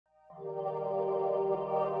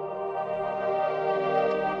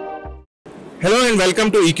Hello and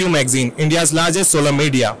welcome to EQ Magazine, India's largest solar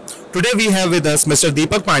media. Today we have with us Mr.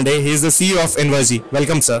 Deepak Pandey. He is the CEO of Invergy.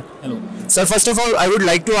 Welcome, sir. Hello. Sir, first of all, I would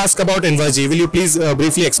like to ask about Invergy. Will you please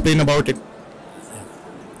briefly explain about it?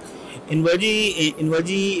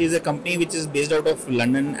 Invergy is a company which is based out of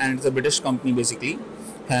London, and it's a British company basically.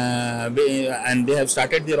 And they have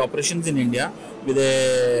started their operations in India with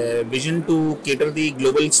a vision to cater the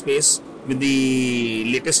global space with the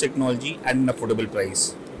latest technology at an affordable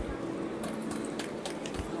price.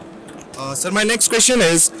 Sir, my next question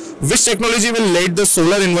is, which technology will lead the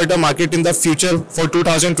solar inverter market in the future for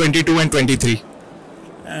 2022 and 23?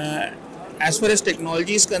 As far as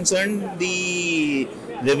technology is concerned, the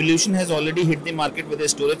revolution has already hit the market with the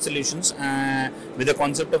storage solutions, with the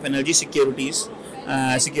concept of energy security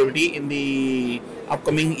in the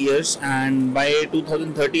upcoming years, and by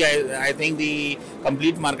 2030 I think the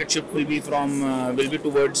complete market shift will be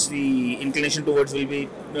towards the inclination towards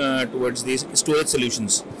these storage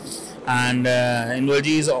solutions. And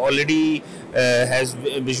Invergy is already has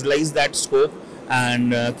visualized that scope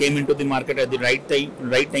and came into the market at the right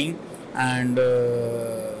time, and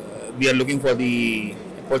we are looking for the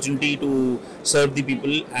opportunity to serve the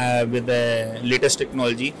people with the latest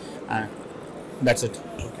technology. That's it.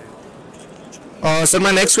 Sir,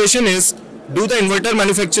 my next question is, do the inverter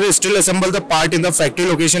manufacturers still assemble the part in the factory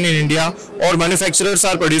location in India, or manufacturers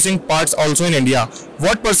are producing parts also in India?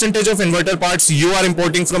 What percentage of inverter parts you are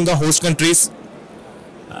importing from the host countries?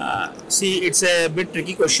 See, it's a bit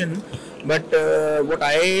tricky question, but what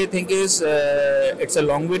I think is it's a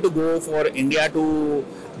long way to go for India to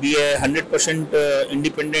be 100%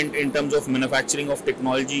 independent in terms of manufacturing of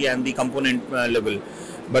technology and the component level.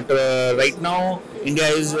 But right now, India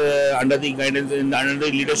is under the guidance and under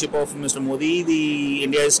the leadership of Mr. Modi.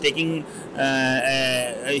 India is taking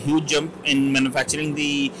a huge jump in manufacturing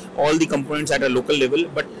all the components at a local level.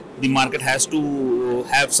 But the market has to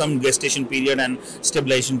have some gestation period and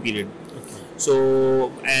stabilization period. Okay.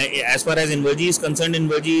 So, as far as Invergy is concerned,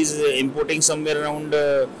 Invergy is importing somewhere around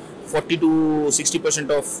 40 to 60%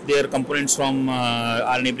 of their components from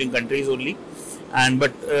our neighboring countries only.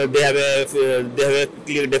 But they have a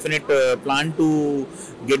clear definite plan to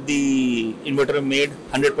get the inverter made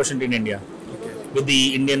 100% in India, okay, with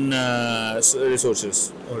the Indian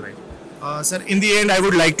resources. All right. Sir, in the end, I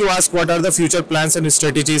would like to ask, what are the future plans and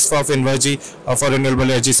strategies for Invergy for renewable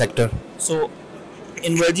energy sector? So,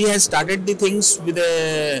 Invergy has started the things with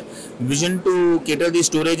a vision to cater the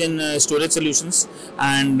storage and storage solutions,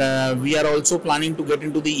 and we are also planning to get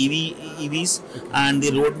into the EVs, and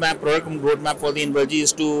the product roadmap for the Invergy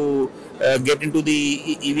is to get into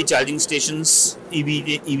the EV charging stations,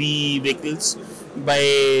 EV vehicles by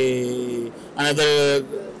another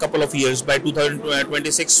couple of years. By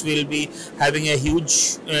 2026 we will be having a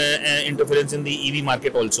huge interference in the EV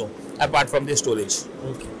market also, apart from the storage.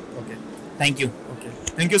 Okay. Thank you.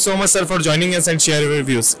 Thank you so much, sir, for joining us and sharing your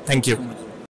views. Thank you.